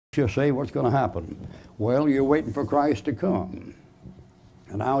You say, what's going to happen? Well, you're waiting for Christ to come.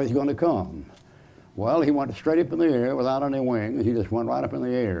 And how he's going to come? Well, he went straight up in the air without any wings. He just went right up in the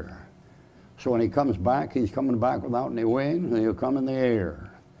air. So when he comes back, he's coming back without any wings, and he'll come in the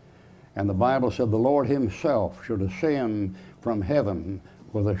air. And the Bible said the Lord himself should ascend from heaven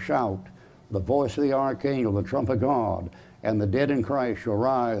with a shout, the voice of the archangel, the trump of God, and the dead in Christ shall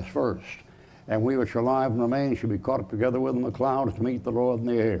rise first. And we which are alive and remain shall be caught up together with them in the clouds to meet the Lord in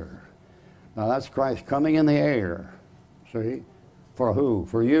the air. Now that's Christ coming in the air. See? For who?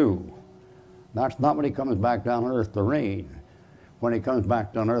 For you. That's not when he comes back down on earth to reign. When he comes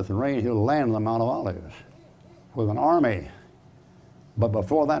back down on earth to reign, he'll land on the Mount of Olives with an army. But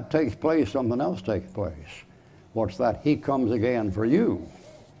before that takes place, something else takes place. What's that? He comes again for you.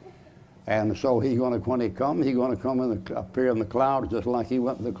 And so he's going to, when he comes, he's going to come appear in the clouds just like he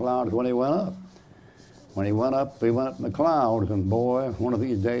went in the clouds when he went up. When he went up in the clouds, and boy, one of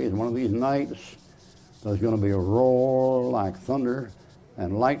these days, one of these nights, there's going to be a roar like thunder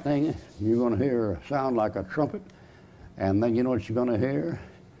and lightning. You're going to hear a sound like a trumpet. And then you know what you're going to hear?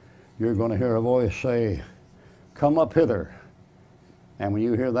 You're going to hear a voice say, "Come up hither." And when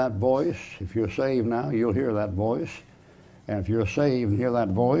you hear that voice, if you're saved now, you'll hear that voice. And if you're saved and hear that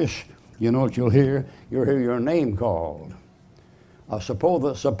voice, you know what you'll hear? You'll hear your name called.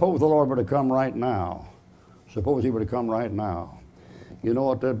 Suppose the Lord were to come right now. Suppose he were to come right now. You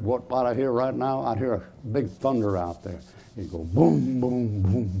know what I hear right now? I'd hear a big thunder out there. It'd go boom, boom,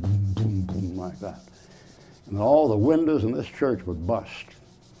 boom, boom, boom, boom, like that. And all the windows in this church would bust.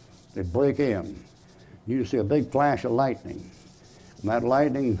 They'd break in. You'd see a big flash of lightning. And that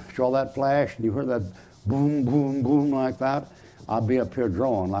lightning, saw that flash, and you heard that boom, boom, boom like that, I'd be up here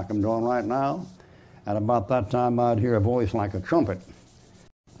drawing like I'm drawing right now. And about that time, I'd hear a voice like a trumpet.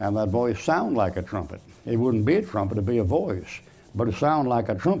 And that voice sound like a trumpet. It wouldn't be a trumpet, it'd be a voice, but it sound like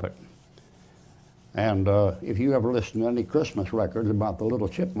a trumpet. And if you ever listen to any Christmas records about the little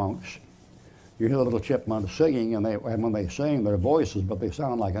chipmunks, you hear the little chipmunks singing, and when they sing, they're voices, but they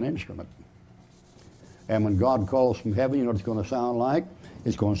sound like an instrument. And when God calls from heaven, you know what it's going to sound like?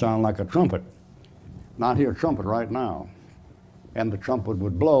 It's going to sound like a trumpet. Not hear a trumpet right now. And the trumpet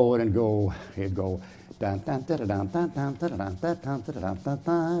would blow, and it'd go, and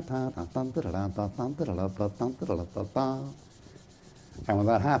when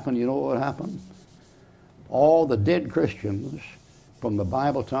that happened, you know what would happen? All the dead Christians from the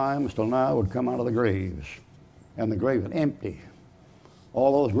Bible times till now would come out of the graves, and the graves would empty.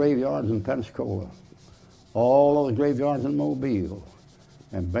 All those graveyards in Pensacola, all those graveyards in Mobile,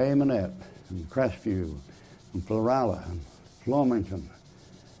 and Bay Minette, and Crestview, and Florala, and Florimington,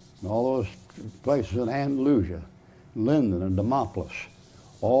 and all those places in Andalusia, Linden and Demopolis,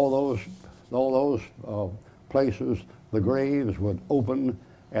 all those places, the graves would open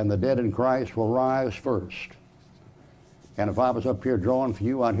and the dead in Christ will rise first. And if I was up here drawing for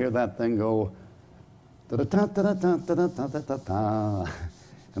you, I'd hear that thing go, da-da-da-da-da-da-da-da-da-da,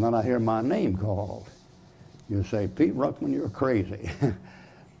 and then I hear my name called. You say, "Pete Ruckman, you're crazy."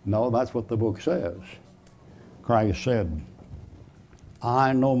 No, that's what the book says. Christ said,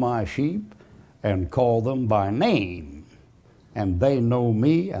 "I know my sheep and call them by name, and they know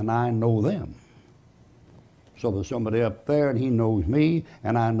me and I know them." So there's somebody up there and he knows me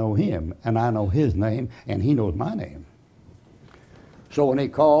and I know him and I know his name and he knows my name. So when he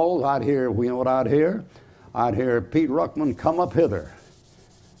calls, I'd hear, you know what I'd hear? I'd hear, "Pete Ruckman, come up hither."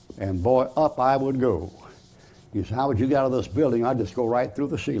 And boy, up I would go. You say, "How would you get out of this building?" I'd just go right through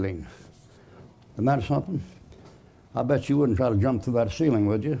the ceiling. Isn't that something? I bet you wouldn't try to jump through that ceiling,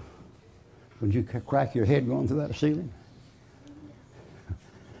 would you? Would you crack your head going through that ceiling?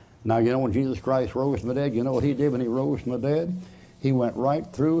 Now, you know when Jesus Christ rose from the dead, you know what he did when he rose from the dead? He went right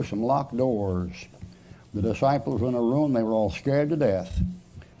through some locked doors. The disciples were in a room, they were all scared to death.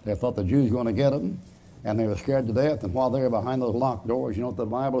 They thought the Jews were going to get them, and they were scared to death. And while they were behind those locked doors, you know what the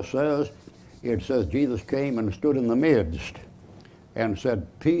Bible says? It says Jesus came and stood in the midst and said,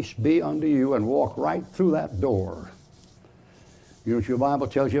 "Peace be unto you," and walked right through that door. You know what your Bible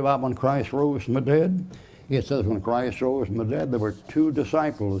tells you about when Christ rose from the dead? It says when Christ rose from the dead, there were two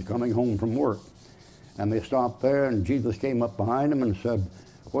disciples coming home from work. And they stopped there, and Jesus came up behind them and said,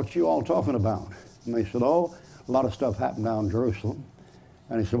 "What you all talking about?" And they said, "Oh, a lot of stuff happened down in Jerusalem."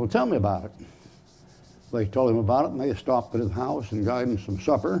 And he said, "Well, tell me about it." They told him about it, and they stopped at his house and got him some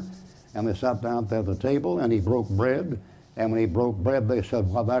supper. And they sat down there at the table, and he broke bread. And when he broke bread, they said,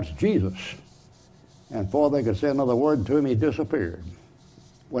 "Well, that's Jesus." And before they could say another word to him, he disappeared.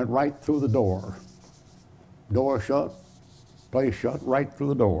 Went right through the door. Door shut, place shut, right through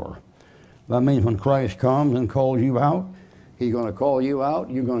the door. That means when Christ comes and calls you out, He's going to call you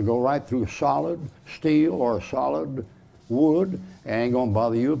out. You're going to go right through solid steel or solid wood, and ain't going to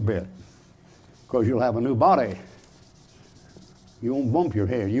bother you a bit, because you'll have a new body. You won't bump your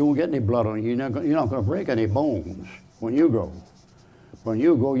head. You won't get any blood on you. You're not going to break any bones when you go. When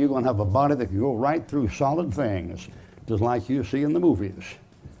you go, you're going to have a body that can go right through solid things, just like you see in the movies.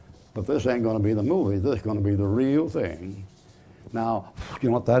 But this ain't going to be the movie. This is going to be the real thing. Now, you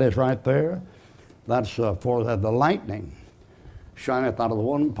know what that is right there? That's for the lightning shineth out of the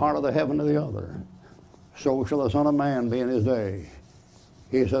one part of the heaven to the other. So shall the Son of Man be in his day.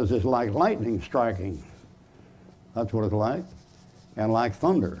 He says it's like lightning striking. That's what it's like. And like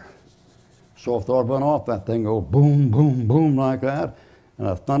thunder. So if there went off, that thing go boom, boom, boom like that, and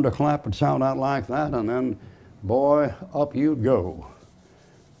a thunderclap would sound out like that, and then, boy, up you'd go.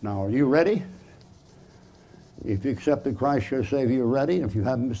 Now, are you ready? If you accepted Christ your Savior, you're ready. If you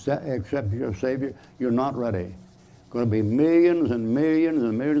haven't accepted your Savior, you're not ready. Going to be millions and millions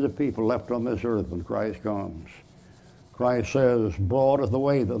and millions of people left on this earth when Christ comes. Christ says, broad is the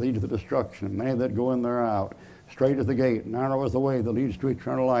way that leads to destruction, many that go in there out. Straight is the gate, narrow is the way that leads to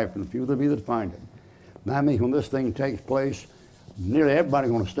eternal life, and few there be that find it. And that means when this thing takes place, nearly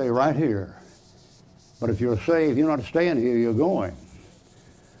everybody's going to stay right here. But if you're saved, you're not staying here, you're going.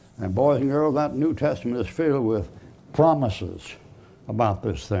 And boys and girls, that New Testament is filled with promises about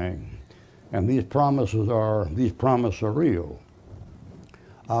this thing. And these promises are real.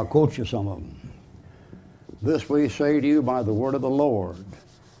 I'll quote you some of them. This we say to you by the word of the Lord,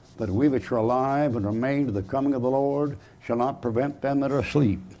 that we which are alive and remain to the coming of the Lord shall not prevent them that are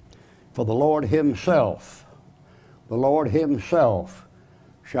asleep. For the Lord himself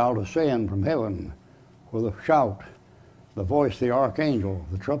shall descend from heaven with a shout, the voice of the archangel,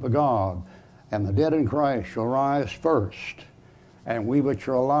 the trump of God, and the dead in Christ shall rise first, and we which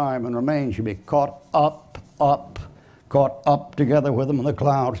are alive and remain shall be caught up together with them in the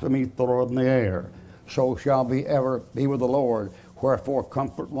clouds to meet the Lord in the air. So shall we ever be with the Lord. Wherefore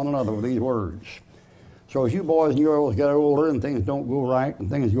comfort one another with these words. So as you boys and girls get older and things don't go right and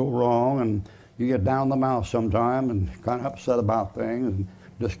things go wrong and you get down the mouth sometime and kind of upset about things and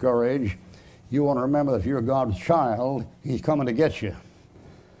discouraged, you want to remember that if you're God's child, he's coming to get you.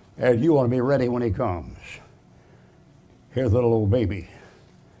 And you want to be ready when he comes. Here's a little old baby.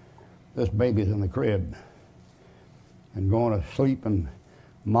 This baby's in the crib and going to sleep, and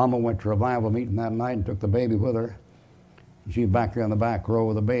Mama went to revival meeting that night and took the baby with her. She's back there in the back row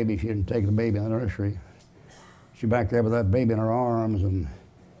with the baby. She didn't take the baby in the nursery. She's back there with that baby in her arms, and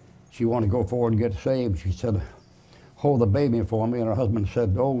she wanted to go forward and get saved. She said, hold the baby for me. And her husband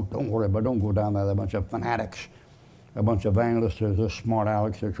said, oh, don't worry, but don't go down there. They're a bunch of fanatics, a bunch of evangelists. They're just smart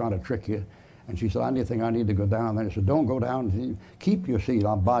Alex. They're trying to trick you. And she said, I think I need to go down there. He said, don't go down. Keep your seat.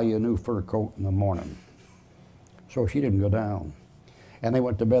 I'll buy you a new fur coat in the morning. So she didn't go down. And they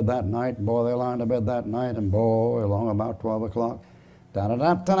went to bed that night, and boy, they lined to bed that night, and boy, along about 12 o'clock,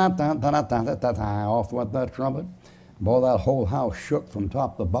 off went that trumpet. Boy, that whole house shook from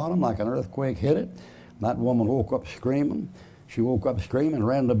top to bottom like an earthquake hit it. That woman woke up screaming. She woke up screaming,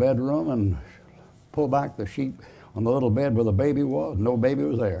 ran to the bedroom, and pulled back the sheet on the little bed where the baby was. No baby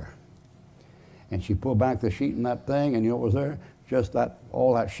was there. And she pulled back the sheet in that thing, and you know what was there? Just that,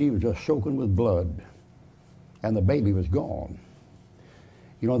 all that sheet was just soaking with blood. And the baby was gone.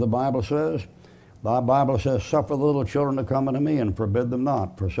 You know what the Bible says? The Bible says, suffer the little children to come unto me and forbid them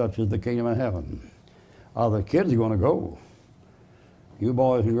not, for such is the kingdom of heaven. The kids are going to go. You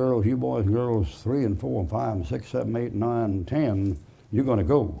boys and girls, 3 and 4 and 5 and 6, 7, 8, 9, and 10, you're going to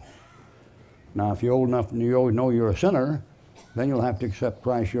go. Now, if you're old enough and you know you're a sinner, then you'll have to accept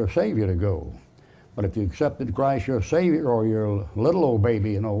Christ your Savior to go. But if you accepted Christ your Savior, or your little old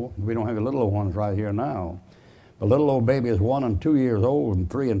baby, you know, we don't have the little old ones right here now. The little old baby is 1 and 2 years old and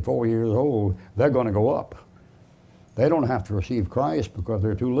 3 and 4 years old. They're going to go up. They don't have to receive Christ because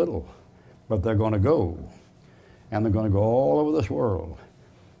they're too little, but they're going to go. And they're going to go all over this world.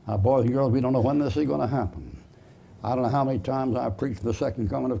 Now, boys and girls, we don't know when this is going to happen. I don't know how many times I've preached the second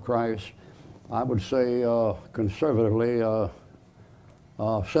coming of Christ. I would say conservatively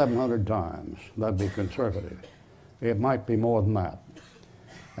 700 times. That'd be conservative. It might be more than that.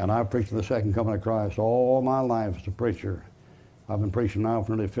 And I've preached the second coming of Christ all my life as a preacher. I've been preaching now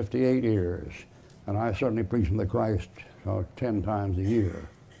for nearly 58 years. And I certainly preach the Christ 10 times a year.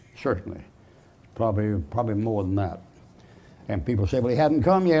 Certainly. Probably more than that. And people say, well, he hadn't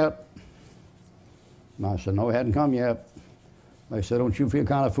come yet. And I said, no, he hadn't come yet. They said, don't you feel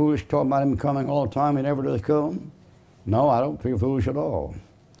kind of foolish talking about him coming all the time? He never does come. No, I don't feel foolish at all.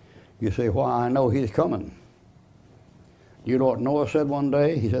 You say, why? I know he's coming. You know what Noah said one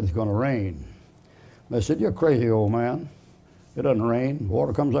day? He said it's going to rain. They said, you're crazy, old man. It doesn't rain.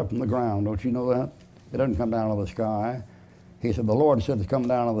 Water comes up from the ground. Don't you know that? It doesn't come down out of the sky. He said, the Lord said it's coming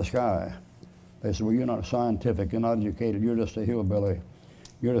down out of the sky. They said, well, you're not scientific. You're not educated. You're just a hillbilly.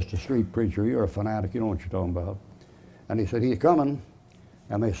 You're just a street preacher. You're a fanatic. You know what you're talking about. And he said, he's coming.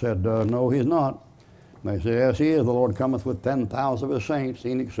 And they said, no, he's not. And they said, yes, he is. The Lord cometh with 10,000 of his saints.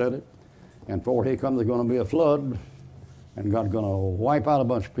 Enoch said it. And before he comes, there's going to be a flood. And God's going to wipe out a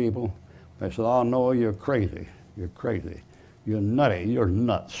bunch of people. They said, oh, no, you're crazy. You're crazy. You're nutty. You're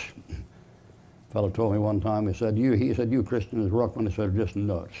nuts. A fellow told me one time, he said, you Christians, Ruckman, he said, just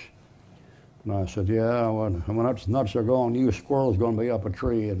nuts. And I said, yeah, when nuts are gone, you squirrels going to be up a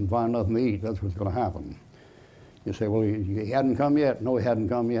tree and find nothing to eat. That's what's going to happen. You say, well, he hadn't come yet. No, he hadn't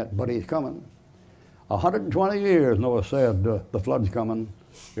come yet, but he's coming. 120 years, Noah said, the flood's coming.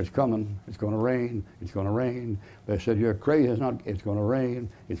 It's coming. It's going to rain. It's going to rain. They said, you're crazy. It's going to rain.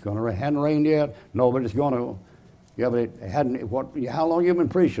 It's going to rain. Hadn't rained yet. No, but it's going to. Yeah, but it hadn't. How long you been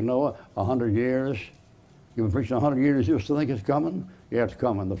preaching, Noah? 100 years. You've been preaching 100 years. You still think it's coming? Yeah, it's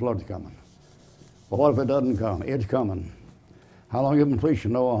coming. The flood's coming. Well, what if it doesn't come? It's coming. How long you been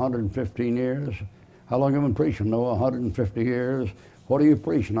preaching, Noah? 115 years. How long you been preaching, Noah? 150 years. What are you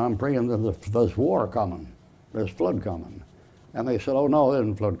preaching? I'm praying that there's war coming. There's flood coming. And they said, oh, no, there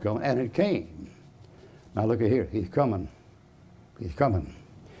isn't flood coming. And it came. Now look at here. He's coming. He's coming.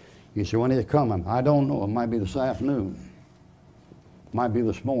 You say, when he's coming? I don't know. It might be this afternoon. Might be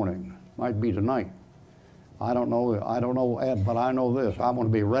this morning. Might be tonight. I don't know. I don't know, Ed, but I know this. I want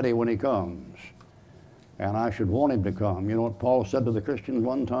to be ready when he comes. And I should want him to come. You know what Paul said to the Christians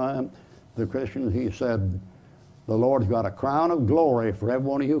one time? The Christians, he said, the Lord's got a crown of glory for every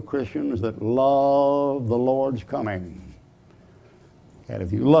one of you Christians that love the Lord's coming. And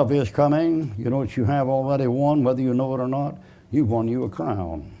if you love his coming, you know what you have already won, whether you know it or not? You've won you a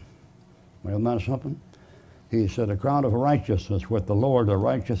crown. Well, isn't that something? He said, a crown of righteousness with the Lord, the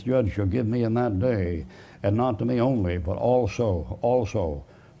righteous judge, shall give me in that day, and not to me only, but also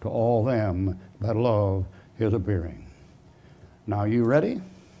to all them that love his appearing. Now, you ready?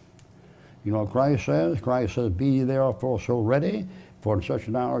 You know what Christ says? Christ says, be ye therefore so ready, for in such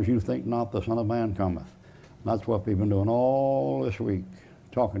an hour as you think not, the Son of Man cometh. And that's what we've been doing all this week,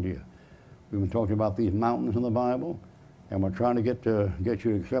 talking to you. We've been talking about these mountains in the Bible, and we're trying to get you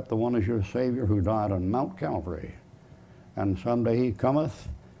to accept the one as your Savior who died on Mount Calvary. And someday he cometh,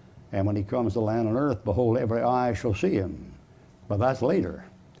 and when he comes to land and earth, behold, every eye shall see him. But that's later.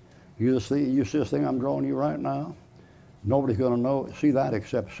 You see this thing I'm drawing you right now? Nobody's going to see that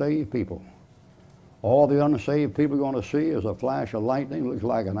except saved people. All the unsaved people are going to see is a flash of lightning, looks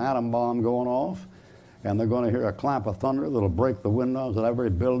like an atom bomb going off, and they're going to hear a clap of thunder that'll break the windows of every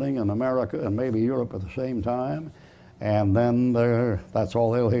building in America and maybe Europe at the same time, and then that's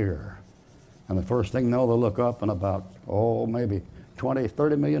all they'll hear. And the first thing they'll look up, and about, maybe 20,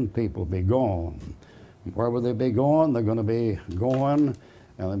 30 million people be gone. Where will they be going? They're going to be going,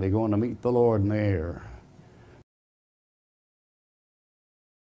 and they'll be going to meet the Lord in the air.